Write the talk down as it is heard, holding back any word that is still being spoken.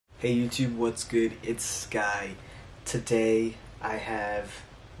Hey YouTube, what's good? It's Sky. Today I have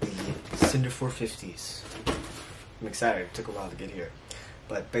the Cinder 450s. I'm excited, it took a while to get here.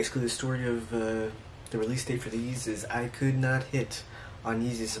 But basically the story of the release date for these is I could not hit on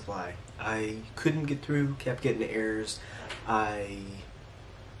Yeezy supply. I couldn't get through, kept getting errors. I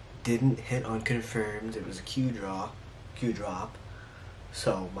didn't hit on confirmed, it was a Q drop.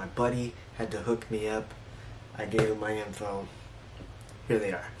 So my buddy had to hook me up. I gave him my info. Here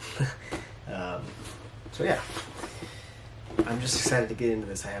they are. So yeah, I'm just excited to get into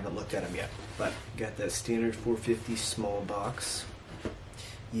this. I haven't looked at them yet, but got the standard 450 small box,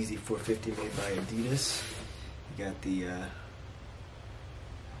 Yeezy 450 made by Adidas. You got the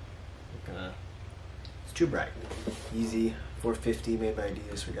it's too bright. Yeezy 450 made by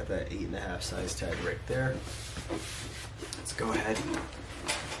Adidas. We got that 8.5 size tag right there. Let's go ahead and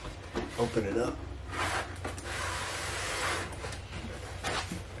open it up.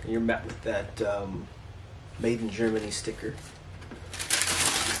 You're met with that made in Germany sticker.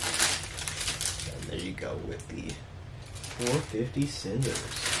 And there you go with the 450 Cinders.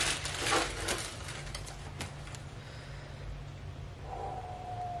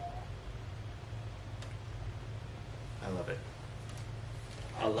 I love it.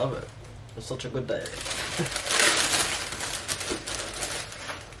 I love it. It's such a good day.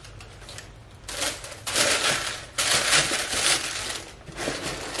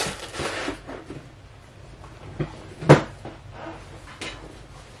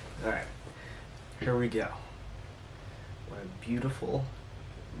 Alright, here we go. My beautiful,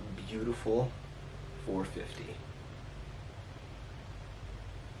 beautiful 450.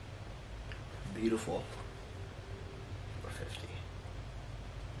 Beautiful 450.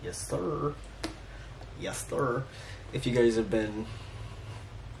 Yes, sir. Yes, sir. If you guys have been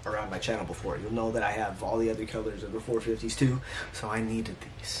around my channel before, you'll know that I have all the other colors of the 450s too, so I needed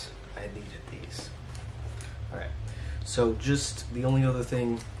these. Alright, so just the only other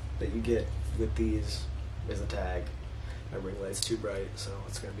thing that you get with these is a tag. My ring light's too bright, so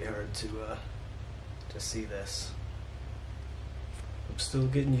it's going to be hard to see this. I'm still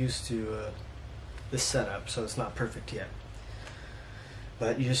getting used to this setup, so it's not perfect yet.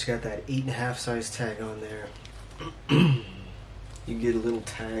 But you just got that 8.5 size tag on there. You get a little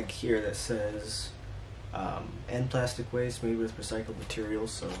tag here that says end plastic waste made with recycled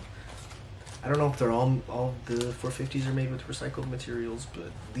materials. So I don't know if they're all the 450s are made with recycled materials,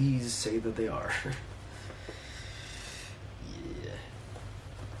 but these say that they are.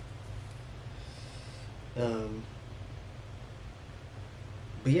 Yeah.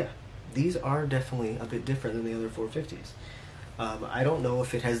 But yeah, these are definitely a bit different than the other 450s. I don't know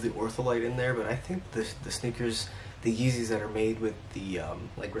if it has the ortholite in there, but I think the sneakers, the Yeezys that are made with the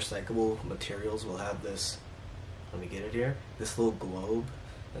like recyclable materials will have this. Let me get it here. This little globe,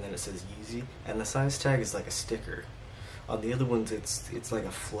 and then it says Yeezy, and the size tag is like a sticker. On the other ones, it's like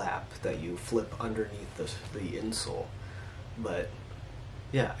a flap that you flip underneath the insole. But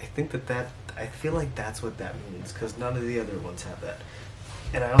yeah, I think I feel like that's what that means, because none of the other ones have that.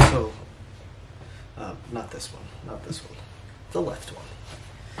 And I also, not this one, the left one.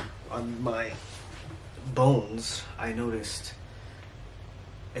 On my bones, I noticed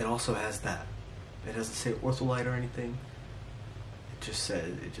it also has that. It doesn't say ortholite or anything. It just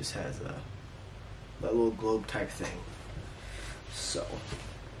has that little globe type thing. So,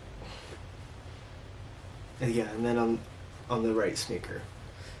 and yeah, and then on the right sneaker,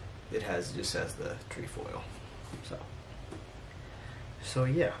 it just has the trefoil. So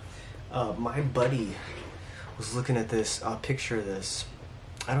yeah, my buddy was looking at this picture of this.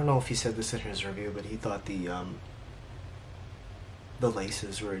 I don't know if he said this in his review, but he thought the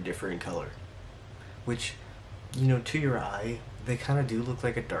laces were a different color, which, you know, to your eye, they kind of do look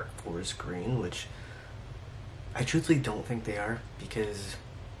like a dark forest green, which I truthfully don't think they are, because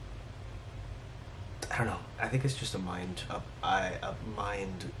I don't know. I think it's just a mind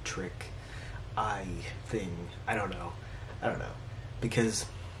trick eye thing. I don't know, because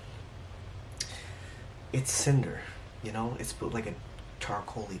it's Cinder, you know. It's like a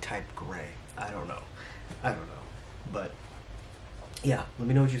charcoaly type gray. I don't know, but yeah, let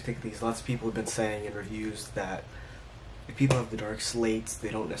me know what you think of these. Lots of people have been saying in reviews that if people have the dark slates, they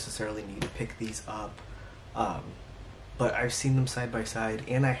don't necessarily need to pick these up. But I've seen them side by side,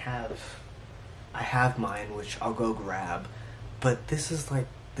 and I have mine, which I'll go grab. But this is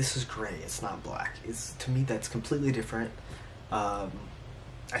gray. It's not black. To me, that's completely different.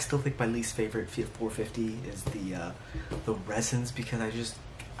 I still think my least favorite 450 is the resins, because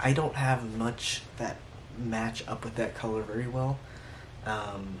I don't have much that match up with that color very well.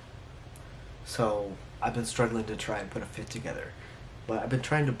 So I've been struggling to try and put a fit together. But I've been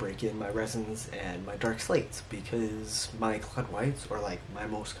trying to break in my resins and my dark slates because my cloud whites are like my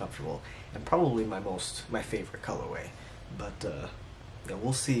most comfortable and probably my favorite colorway. But yeah,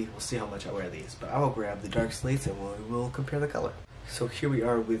 we'll see how much I wear these. But I will grab the dark slates and we'll compare the color. So here we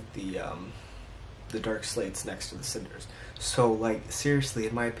are with the dark slates next to the cinders. So like seriously,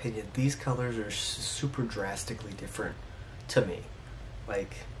 in my opinion, these colors are super drastically different to me.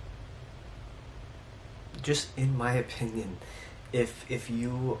 Like, just in my opinion, if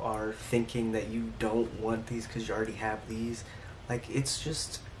you are thinking that you don't want these because you already have these, like it's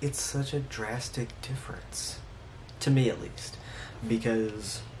such a drastic difference to me, at least,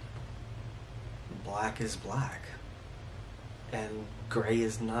 because black is black and gray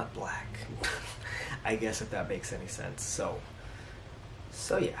is not black. I guess, if that makes any sense. So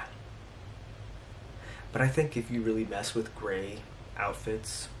yeah. But I think if you really mess with gray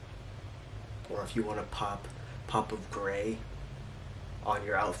outfits, or if you want to pop of gray on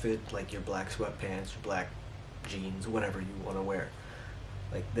your outfit, like your black sweatpants, your black jeans, whatever you want to wear,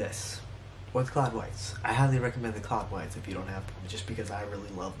 like this, or the cloud whites. I highly recommend the cloud whites if you don't have them, just because I really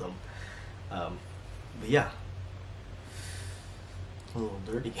love them. But yeah, a little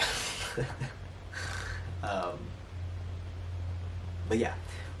dirty. But yeah,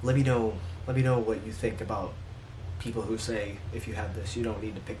 let me know what you think about people who say if you have this you don't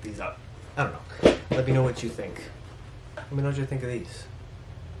need to pick these up. I don't know. Let me know what you think. Let me know what you think of these.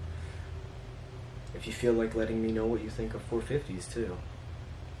 If you feel like letting me know what you think of 450s too,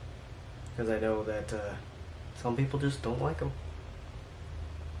 because I know that some people just don't like them,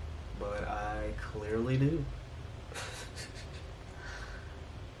 but I clearly do.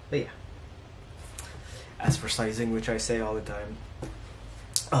 But yeah, as for sizing, which I say all the time,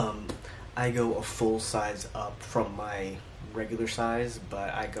 I go a full size up from my regular size,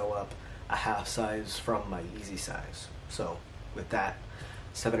 but I go up a half size from my Yeezy size. So with that,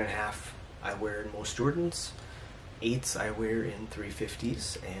 7.5 I wear in most Jordans, 8s I wear in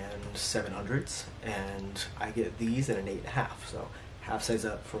 350s and 700s, and I get these in an 8.5, so half size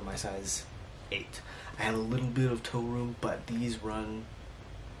up from my size 8. I have a little bit of toe room, but these run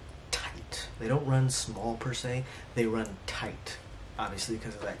tight. They don't run small per se, they run tight, obviously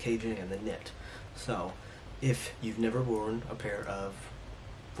because of that caging and the knit. So if you've never worn a pair of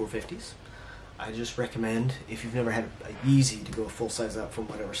 450s, I just recommend, if you've never had a Yeezy, to go full size up from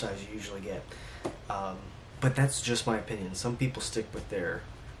whatever size you usually get. But that's just my opinion. Some people stick with their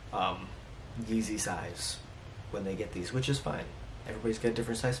Yeezy size when they get these, which is fine. Everybody's got a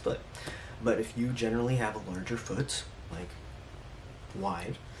different size split. But if you generally have a larger foot, like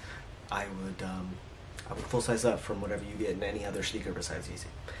wide, I would full size up from whatever you get in any other sneaker besides Yeezy.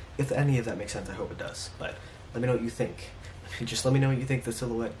 If any of that makes sense, I hope it does. But let me know what you think. Just let me know what you think of the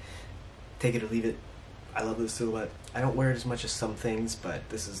silhouette. Take it or leave it. I love this silhouette. I don't wear it as much as some things, but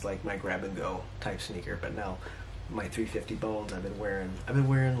this is like my grab and go type sneaker. But now my 350 bones I've been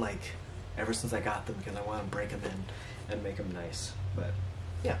wearing like ever since I got them, because I want to break them in and make them nice. But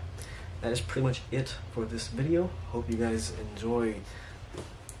yeah, that is pretty much it for this video. Hope you guys enjoy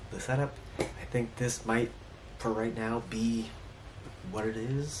the setup. I think this might, for right now, be what it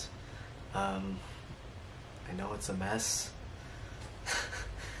is. I know it's a mess.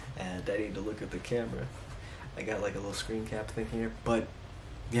 And I need to look at the camera. I got like a little screen cap thing here, but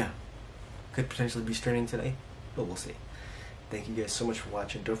yeah, could potentially be streaming today, but we'll see. Thank you guys so much for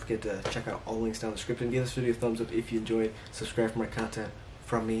watching. Don't forget to check out all links down in the description. Give this video a thumbs up if you enjoyed. Subscribe for more content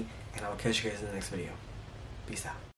from me, and I will catch you guys in the next video. Peace out.